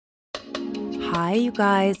Hi, you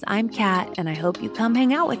guys. I'm Kat, and I hope you come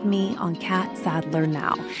hang out with me on Kat Sadler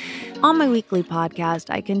Now. On my weekly podcast,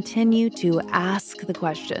 I continue to ask the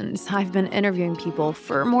questions. I've been interviewing people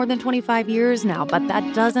for more than 25 years now, but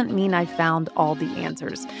that doesn't mean I've found all the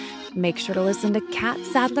answers. Make sure to listen to Kat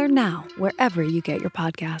Sadler Now, wherever you get your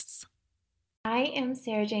podcasts. I am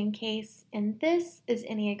Sarah Jane Case, and this is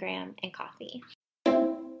Enneagram and Coffee.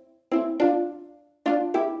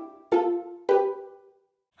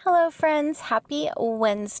 Hello friends, happy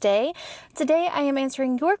Wednesday. Today I am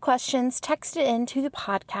answering your questions texted into the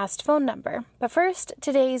podcast phone number. But first,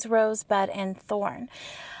 today's rose, bud, and thorn.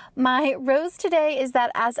 My rose today is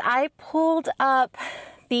that as I pulled up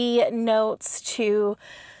the notes to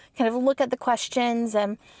kind of look at the questions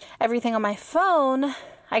and everything on my phone,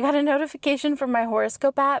 I got a notification from my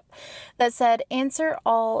horoscope app that said, answer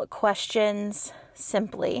all questions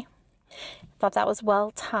simply. Thought that was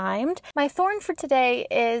well timed. My thorn for today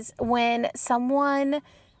is when someone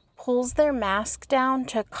pulls their mask down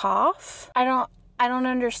to cough. I don't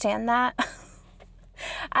understand that.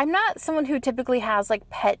 I'm not someone who typically has like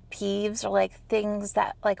pet peeves or like things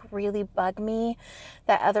that like really bug me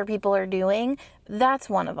that other people are doing.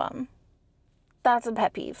 That's one of them. That's a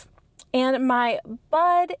pet peeve. And my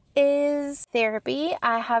bud is therapy.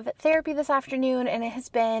 I have therapy this afternoon, and it has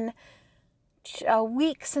been a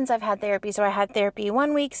week since I've had therapy. So I had therapy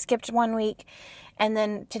 1 week, skipped 1 week, and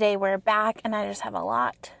then today we're back, and I just have a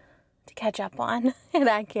lot to catch up on, and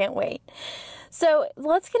I can't wait. So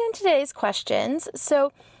let's get into today's questions.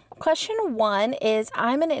 So question 1 is,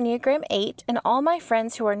 I'm an Enneagram 8, and all my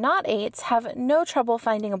friends who are not 8s have no trouble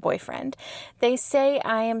finding a boyfriend. They say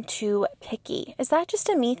I am too picky. Is that just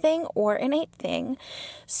a me thing or an 8 thing?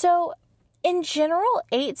 So in general,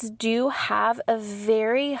 8s do have a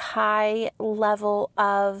very high level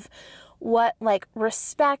of what like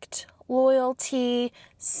respect, loyalty,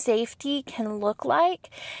 safety can look like.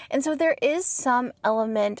 And so there is some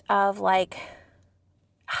element of like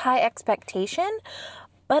high expectation,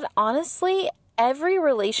 but honestly, every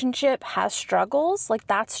relationship has struggles. Like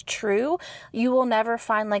that's true. You will never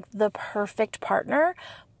find like the perfect partner.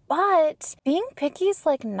 But being picky is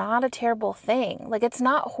like not a terrible thing. Like it's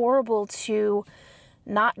not horrible to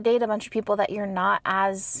not date a bunch of people that you're not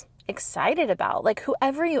as excited about. Like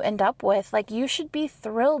whoever you end up with, like you should be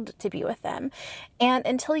thrilled to be with them. And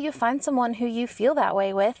until you find someone who you feel that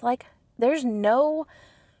way with, like there's no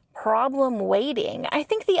problem waiting. I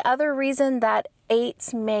think the other reason that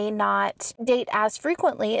 8s may not date as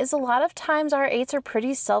frequently is a lot of times our 8s are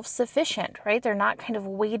pretty self-sufficient, right? They're not kind of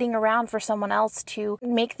waiting around for someone else to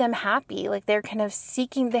make them happy. Like they're kind of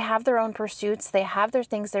seeking, they have their own pursuits, they have their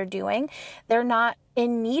things they're doing. They're not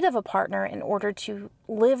in need of a partner in order to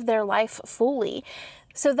live their life fully.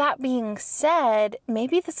 So that being said,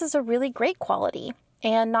 maybe this is a really great quality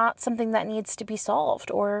and not something that needs to be solved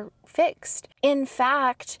or fixed. In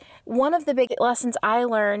fact, one of the big lessons I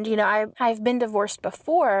learned, I've been divorced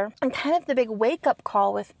before, and kind of the big wake-up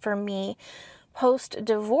call for me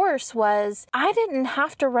post-divorce was I didn't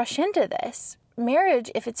have to rush into this. Marriage,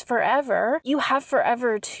 if it's forever, you have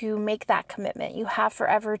forever to make that commitment. You have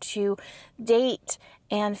forever to date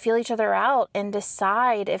and feel each other out and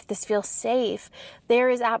decide if this feels safe. There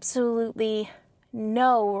is absolutely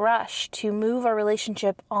no rush to move a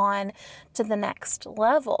relationship on to the next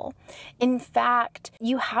level. In fact,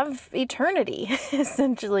 you have eternity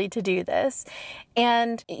essentially to do this,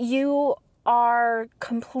 and you are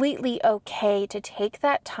completely okay to take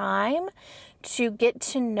that time to get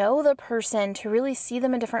to know the person, to really see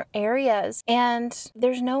them in different areas. And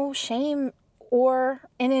there's no shame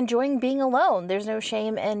in enjoying being alone. There's no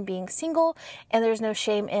shame in being single, and there's no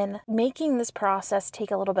shame in making this process take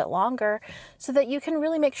a little bit longer so that you can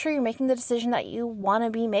really make sure you're making the decision that you want to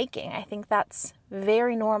be making. I think that's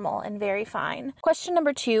very normal and very fine. Question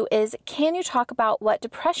number 2 is, can you talk about what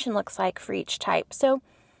depression looks like for each type? So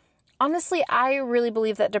honestly, I really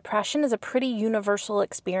believe that depression is a pretty universal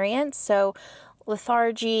experience. So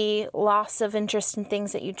lethargy, loss of interest in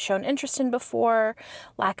things that you'd shown interest in before,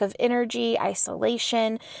 lack of energy,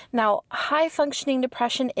 isolation. Now, high functioning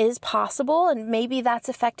depression is possible, and maybe that's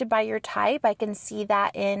affected by your type. I can see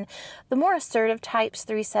that in the more assertive types,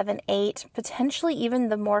 3, 7, 8, potentially even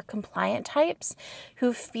the more compliant types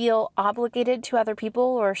who feel obligated to other people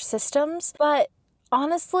or systems. But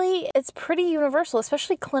honestly, it's pretty universal,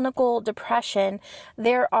 especially clinical depression.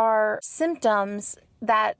 There are symptoms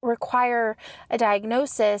that require a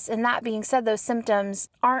diagnosis. And that being said, those symptoms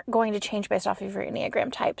aren't going to change based off of your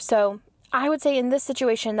Enneagram type. So I would say in this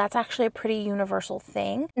situation, that's actually a pretty universal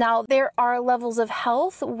thing. Now, there are levels of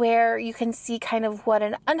health where you can see kind of what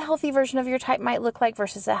an unhealthy version of your type might look like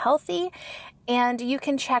versus a healthy. And you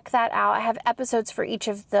can check that out. I have episodes for each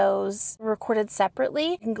of those recorded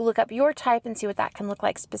separately. You can look up your type and see what that can look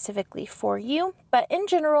like specifically for you. But in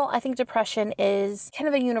general, I think depression is kind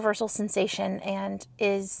of a universal sensation and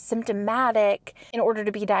is symptomatic in order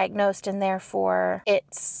to be diagnosed, and therefore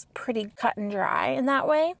it's pretty cut and dry in that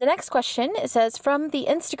way. The next question, it says, from the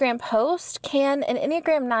Instagram post, can an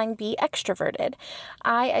Enneagram 9 be extroverted?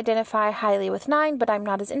 I identify highly with 9, but I'm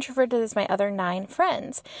not as introverted as my other 9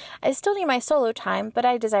 friends. I still need my solo time, but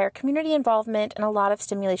I desire community involvement and a lot of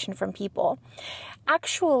stimulation from people.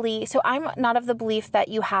 Actually, so I'm not of the belief that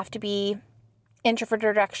you have to be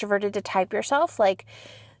introverted or extroverted to type yourself. Like,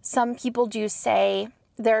 some people do say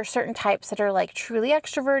there are certain types that are like truly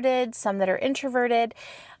extroverted, some that are introverted.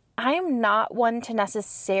 I'm not one to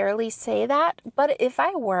necessarily say that, but if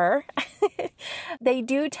I were, they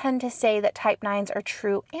do tend to say that type 9s are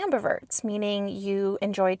true ambiverts, meaning you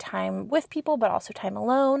enjoy time with people, but also time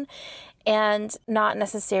alone, and not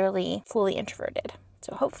necessarily fully introverted.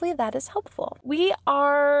 So hopefully that is helpful. We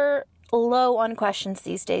are low on questions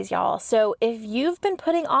these days, y'all. So if you've been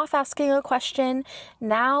putting off asking a question,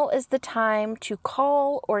 now is the time to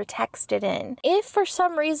call or text it in. If for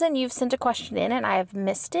some reason you've sent a question in and I have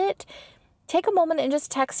missed it, take a moment and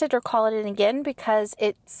just text it or call it in again, because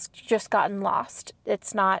it's just gotten lost.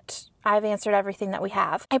 It's not, I've answered everything that we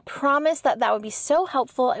have. I promise that would be so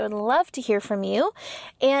helpful. I would love to hear from you.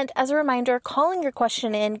 And as a reminder, calling your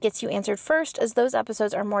question in gets you answered first, as those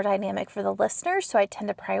episodes are more dynamic for the listeners, so I tend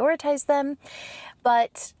to prioritize them.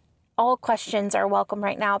 But all questions are welcome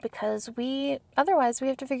right now, because otherwise we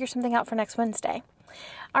have to figure something out for next Wednesday.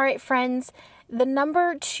 All right, friends, the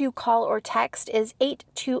number to call or text is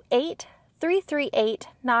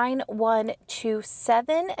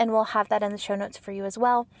 828-338-9127, and we'll have that in the show notes for you as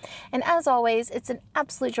well. And as always, it's an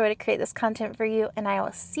absolute joy to create this content for you, and I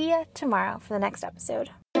will see you tomorrow for the next episode.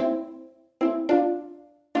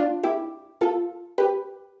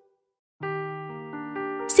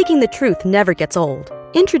 Seeking the truth never gets old.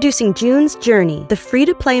 Introducing June's Journey, the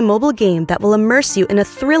free-to-play mobile game that will immerse you in a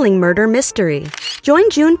thrilling murder mystery. Join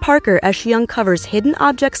June Parker as she uncovers hidden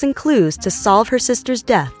objects and clues to solve her sister's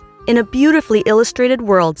death in a beautifully illustrated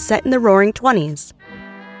world set in the Roaring '20s.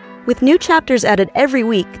 With new chapters added every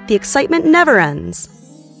week, the excitement never ends.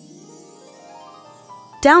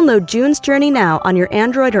 Download June's Journey now on your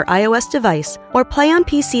Android or iOS device, or play on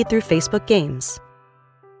PC through Facebook Games.